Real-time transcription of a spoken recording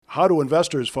How do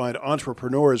investors find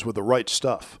entrepreneurs with the right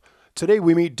stuff? Today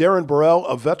we meet Darren Burrell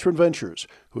of Veteran Ventures,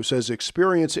 who says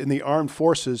experience in the armed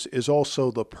forces is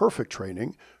also the perfect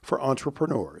training for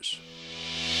entrepreneurs.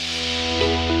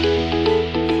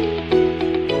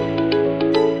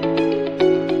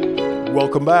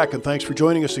 Welcome back, and thanks for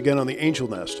joining us again on the Angel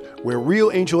Nest, where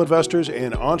real angel investors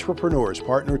and entrepreneurs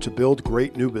partner to build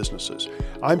great new businesses.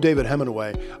 I'm David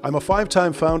Hemenway. I'm a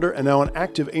 5-time founder and now an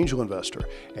active angel investor,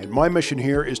 and my mission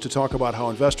here is to talk about how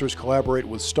investors collaborate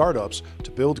with startups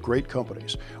to build great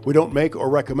companies. We don't make or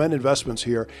recommend investments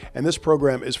here, and this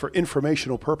program is for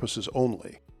informational purposes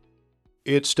only.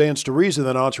 It stands to reason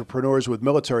that entrepreneurs with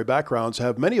military backgrounds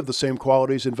have many of the same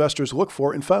qualities investors look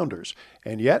for in founders,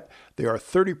 and yet they are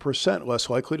 30% less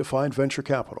likely to find venture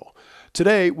capital.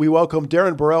 Today, we welcome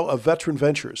Darren Burrell of Veteran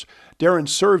Ventures. Darren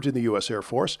served in the U.S. Air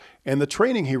Force, and the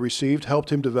training he received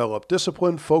helped him develop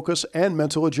discipline, focus, and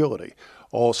mental agility,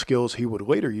 all skills he would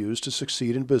later use to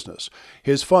succeed in business.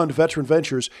 His fund, Veteran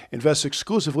Ventures, invests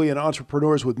exclusively in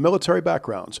entrepreneurs with military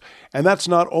backgrounds, and that's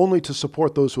not only to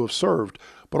support those who have served,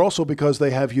 but also because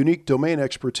they have unique domain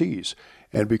expertise,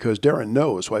 and because Darren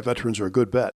knows why veterans are a good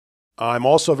bet. I'm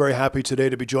also very happy today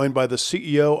to be joined by the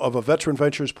CEO of a Veteran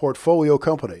Ventures portfolio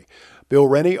company. Bill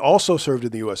Rennie also served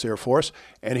in the U.S. Air Force,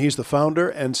 and he's the founder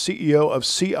and CEO of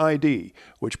CID,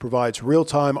 which provides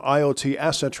real-time IoT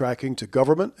asset tracking to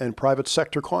government and private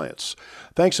sector clients.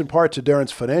 Thanks in part to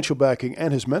Darren's financial backing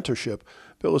and his mentorship,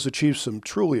 Bill has achieved some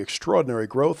truly extraordinary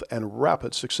growth and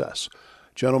rapid success.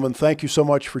 Gentlemen, thank you so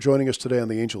much for joining us today on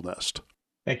the Angel Nest.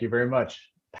 Thank you very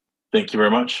much. Thank you very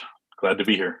much. Glad to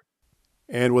be here.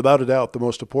 And without a doubt, the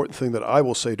most important thing that I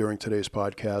will say during today's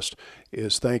podcast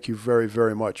is thank you very,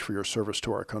 very much for your service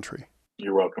to our country.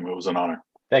 You're welcome. It was an honor.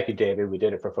 Thank you, David. We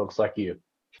did it for folks like you.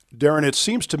 Darren, it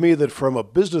seems to me that from a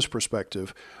business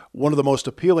perspective, one of the most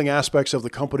appealing aspects of the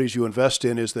companies you invest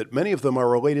in is that many of them are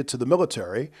related to the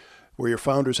military, where your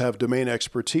founders have domain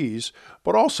expertise,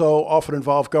 but also often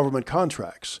involve government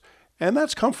contracts. And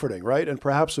that's comforting, right? And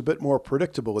perhaps a bit more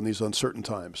predictable in these uncertain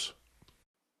times.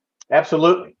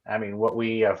 Absolutely. I mean, what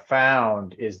we have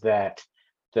found is that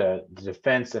the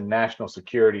defense and national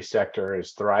security sector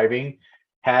is thriving,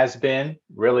 has been.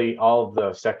 Really, all of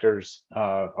the sectors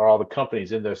or all the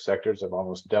companies in those sectors have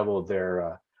almost doubled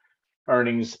their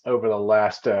earnings over the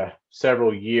last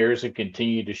several years and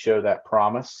continue to show that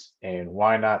promise. And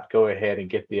why not go ahead and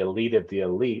get the elite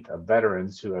of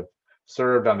veterans who have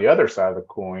served on the other side of the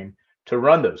coin to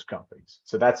run those companies?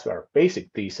 So that's our basic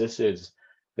thesis, is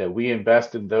that we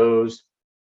invest in those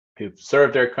who've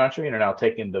served their country and are now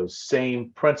taking those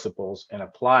same principles and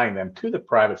applying them to the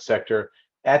private sector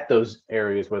at those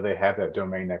areas where they have that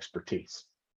domain expertise.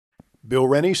 Bill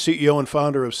Rennie, CEO and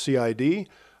founder of CID.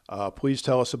 Please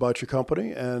tell us about your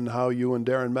company and how you and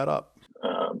Darren met up.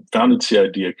 Founded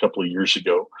CID a couple of years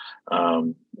ago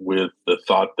with the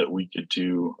thought that we could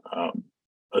do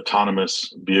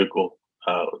autonomous vehicle,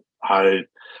 high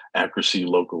accuracy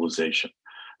localization.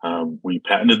 We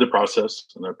patented the process,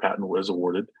 and our patent was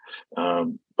awarded.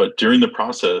 But during the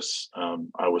process,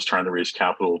 I was trying to raise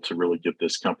capital to really get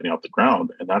this company off the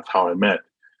ground, and that's how I met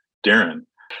Darren.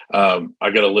 I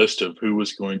got a list of who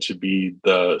was going to be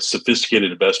the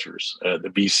sophisticated investors, the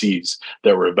VCs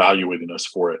that were evaluating us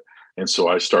for it. And so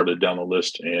I started down the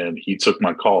list, and he took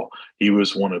my call. He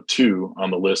was one of two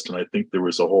on the list, and I think there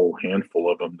was a whole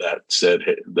handful of them that said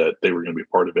that they were going to be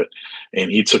part of it. And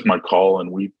he took my call,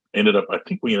 and we ended up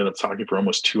talking for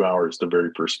almost 2 hours, the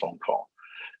very first phone call.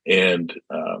 And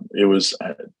it was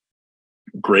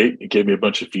great. It gave me a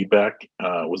bunch of feedback.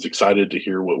 Was excited to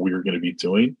hear what we were going to be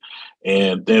doing.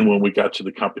 And then when we got to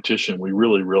the competition, we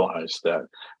really realized that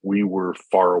we were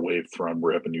far away from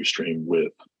revenue stream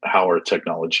with how our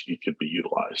technology could be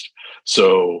utilized.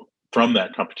 So from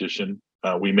that competition,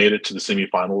 we made it to the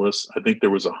semifinalists. I think there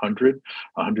was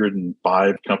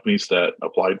 105 companies that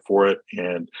applied for it,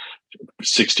 and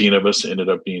 16 of us ended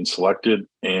up being selected.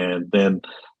 And then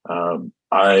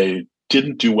I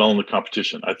didn't do well in the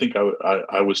competition. I think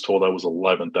I was told I was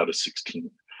 11th out of 16.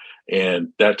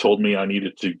 And that told me I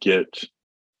needed to get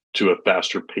to a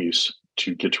faster pace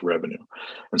to get to revenue.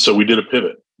 And so we did a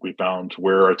pivot. We found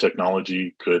where our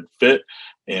technology could fit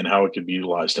and how it could be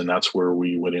utilized. And that's where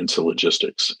we went into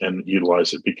logistics and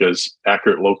utilize it, because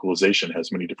accurate localization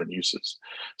has many different uses.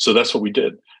 So that's what we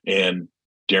did. And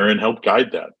Darren helped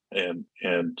guide that and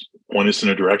point us in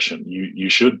a direction. You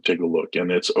should take a look,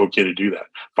 and it's okay to do that.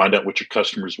 Find out what your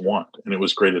customers want. And it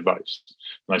was great advice.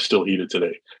 And I still heed it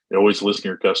today. You always listen to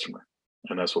your customer.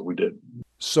 And that's what we did.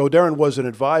 So Darren was an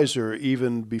advisor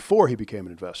even before he became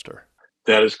an investor.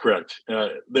 That is correct.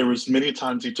 There was many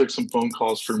times he took some phone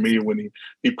calls for me when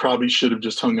he probably should have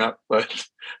just hung up, but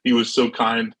he was so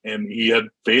kind and he had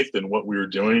faith in what we were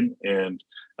doing, and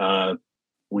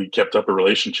we kept up a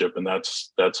relationship, and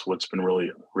that's what's been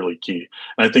really key.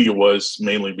 And I think it was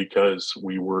mainly because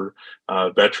we were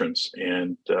veterans,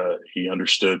 and he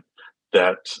understood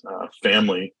that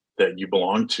family that you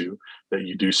belong to, that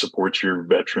you do support your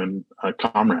veteran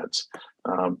comrades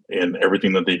in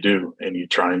everything that they do, and you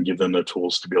try and give them the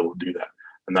tools to be able to do that.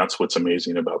 And that's what's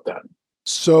amazing about that.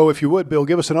 So if you would, Bill,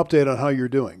 give us an update on how you're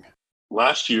doing.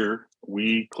 Last year,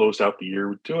 we closed out the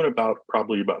year doing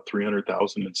probably about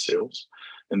 300,000 in sales.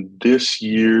 And this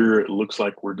year, it looks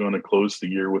like we're going to close the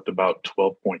year with about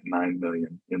 12.9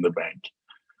 million in the bank,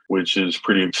 which is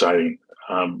pretty exciting.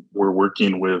 We're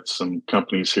working with some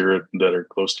companies here that are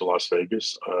close to Las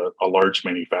Vegas, a large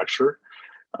manufacturer,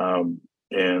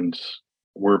 and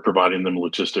we're providing them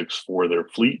logistics for their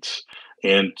fleets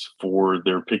and for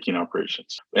their picking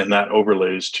operations. And that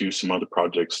overlays to some other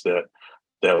projects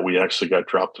that we actually got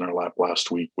dropped in our lap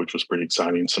last week, which was pretty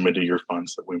exciting. Some end-of-year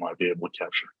funds that we might be able to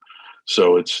capture.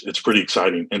 So it's pretty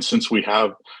exciting. And since we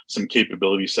have some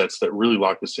capability sets that really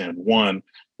lock us in, one,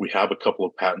 we have a couple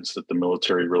of patents that the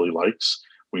military really likes.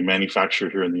 We manufacture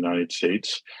here in the United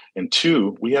States. And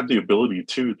two, we have the ability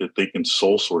too that they can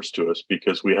sole source to us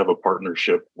because we have a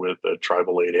partnership with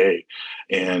Tribal 8A.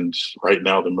 And right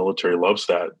now the military loves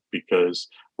that because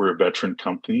we're a veteran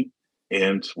company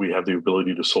and we have the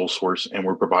ability to sole source, and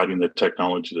we're providing the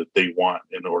technology that they want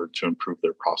in order to improve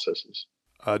their processes.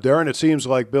 Darren, it seems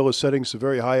like Bill is setting some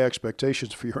very high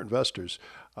expectations for your investors.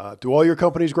 Do all your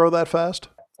companies grow that fast?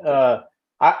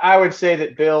 I would say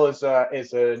that Bill is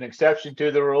an exception to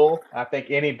the rule. I think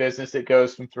any business that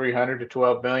goes from 300 to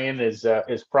 12 million is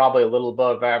probably a little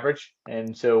above average,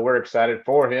 and so we're excited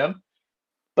for him.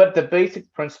 But the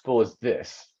basic principle is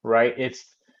this, right?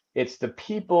 It's the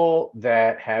people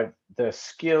that have the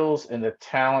skills and the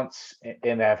talents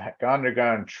and have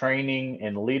undergone training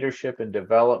and leadership and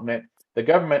development. The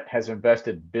government has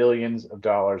invested billions of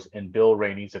dollars in bill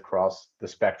ratings across the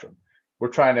spectrum. We're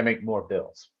trying to make more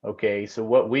bills. Okay. So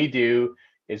what we do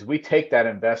is we take that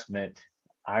investment.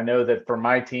 I know that for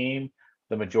my team,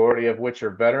 the majority of which are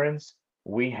veterans,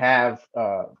 we have,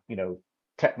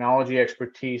 technology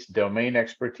expertise, domain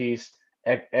expertise,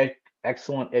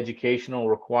 excellent educational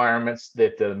requirements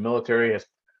that the military has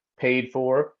paid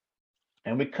for.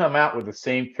 And we come out with the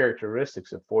same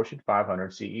characteristics of Fortune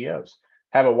 500 CEOs.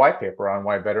 Have a white paper on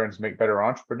why veterans make better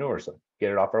entrepreneurs. So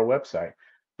get it off our website.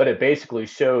 But it basically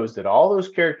shows that all those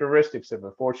characteristics of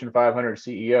a Fortune 500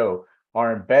 CEO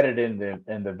are embedded in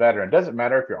the veteran. It doesn't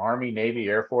matter if you're Army, Navy,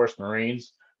 Air Force,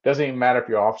 Marines. Doesn't even matter if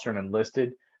you're officer and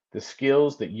enlisted. The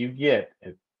skills that you get,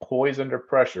 poised under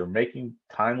pressure, making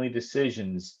timely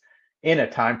decisions in a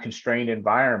time-constrained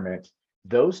environment,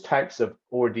 those types of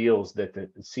ordeals that the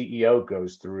CEO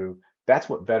goes through, that's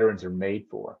what veterans are made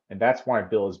for. And that's why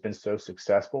Bill has been so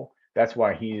successful. That's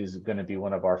why he is going to be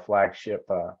one of our flagship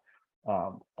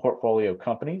portfolio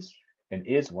companies and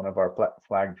is one of our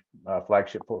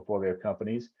flagship portfolio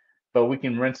companies. But we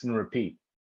can rinse and repeat.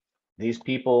 These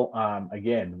people,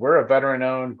 again, we're a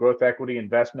veteran-owned growth equity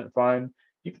investment fund.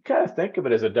 You can kind of think of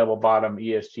it as a double bottom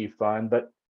ESG fund,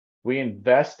 but we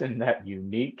invest in that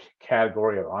unique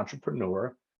category of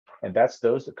entrepreneur, and that's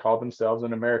those that call themselves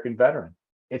an American veteran.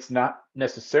 It's not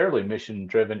necessarily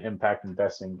mission-driven impact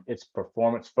investing. It's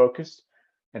performance-focused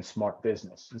and smart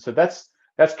business. And so that's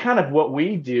kind of what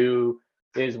we do.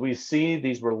 Is we see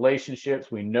these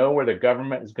relationships. We know where the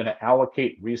government is going to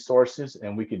allocate resources,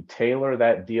 and we can tailor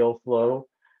that deal flow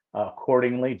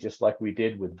accordingly, just like we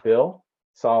did with Bill.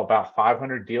 Saw about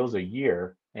 500 deals a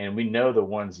year, and we know the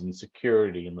ones in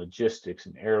security and logistics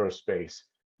and aerospace.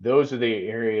 Those are the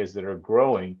areas that are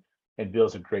growing, and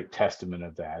Bill's a great testament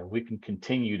of that. We can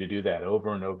continue to do that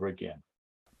over and over again.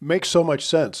 Makes so much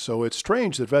sense. So it's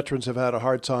strange that veterans have had a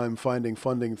hard time finding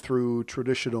funding through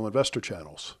traditional investor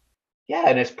channels. Yeah,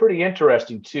 and it's pretty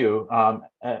interesting too.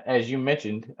 As you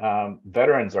mentioned,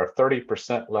 veterans are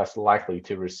 30% less likely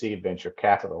to receive venture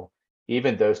capital,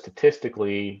 even though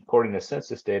statistically, according to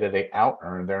census data, they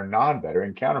out-earn their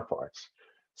non-veteran counterparts.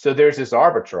 So there's this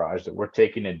arbitrage that we're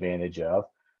taking advantage of,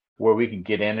 where we can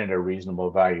get in at a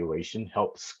reasonable valuation,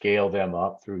 help scale them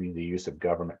up through the use of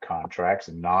government contracts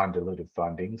and non-dilutive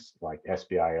fundings like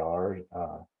SBIR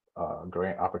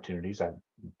grant opportunities,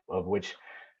 of which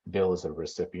Bill is a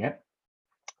recipient.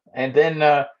 And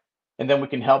then we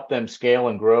can help them scale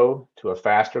and grow to a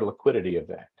faster liquidity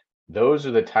event. Those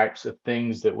are the types of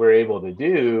things that we're able to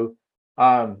do.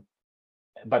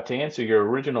 But to answer your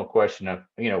original question of,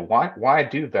 why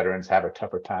do veterans have a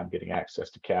tougher time getting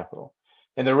access to capital?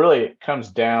 And then really it comes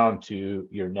down to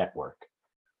your network.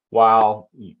 While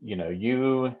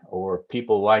you or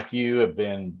people like you have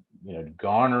been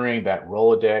garnering that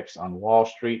Rolodex on Wall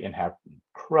Street and have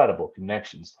incredible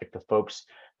connections, like the folks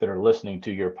that are listening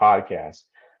to your podcast.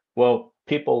 Well,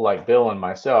 people like Bill and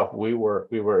myself, we were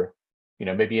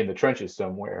maybe in the trenches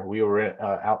somewhere. We were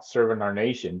out serving our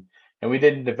nation, and we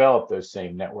didn't develop those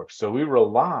same networks. So we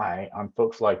rely on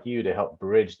folks like you to help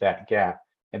bridge that gap.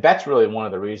 And that's really one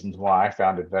of the reasons why I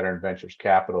founded Veteran Ventures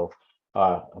Capital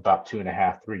about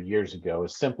 2.5, 3 years ago,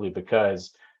 is simply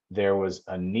because there was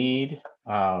a need.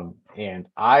 And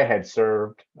I had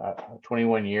served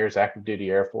 21 years active duty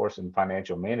Air Force in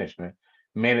financial management,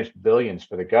 managed billions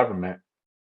for the government,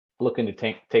 looking to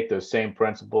take those same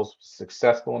principles,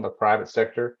 successful in the private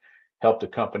sector, helped a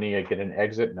company get an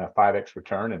exit and a 5x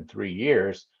return in 3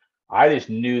 years. I just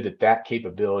knew that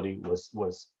capability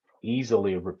was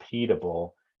easily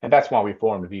repeatable. And that's why we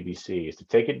formed VBC, is to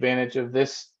take advantage of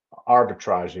this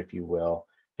arbitrage, if you will,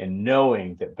 and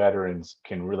knowing that veterans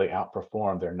can really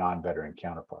outperform their non-veteran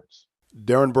counterparts.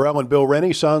 Darren Burrell and Bill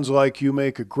Rennie, sounds like you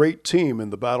make a great team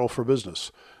in the battle for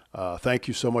business. Thank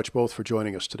you so much both for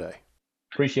joining us today.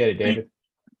 Appreciate it, David.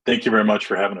 Thank you very much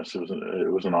for having us. It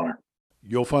was an honor.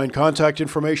 You'll find contact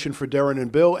information for Darren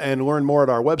and Bill and learn more at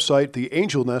our website,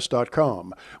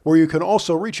 theangelnest.com, where you can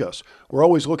also reach us. We're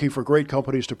always looking for great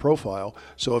companies to profile,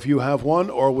 so if you have one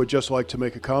or would just like to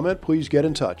make a comment, please get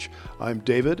in touch. I'm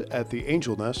David at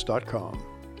theangelnest.com.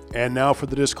 And now for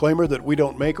the disclaimer that we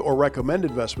don't make or recommend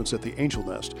investments at the Angel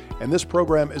Nest, and this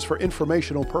program is for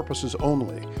informational purposes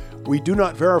only. We do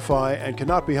not verify and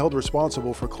cannot be held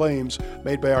responsible for claims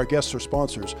made by our guests or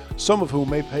sponsors, some of whom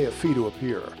may pay a fee to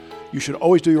appear. You should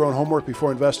always do your own homework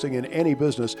before investing in any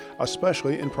business,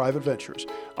 especially in private ventures.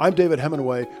 I'm David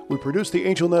Hemingway. We produce The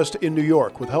Angel Nest in New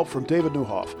York with help from David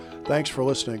Neuhoff. Thanks for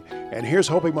listening, and here's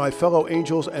hoping my fellow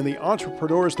angels and the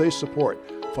entrepreneurs they support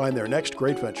find their next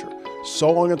great venture. So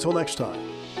long until next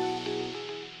time.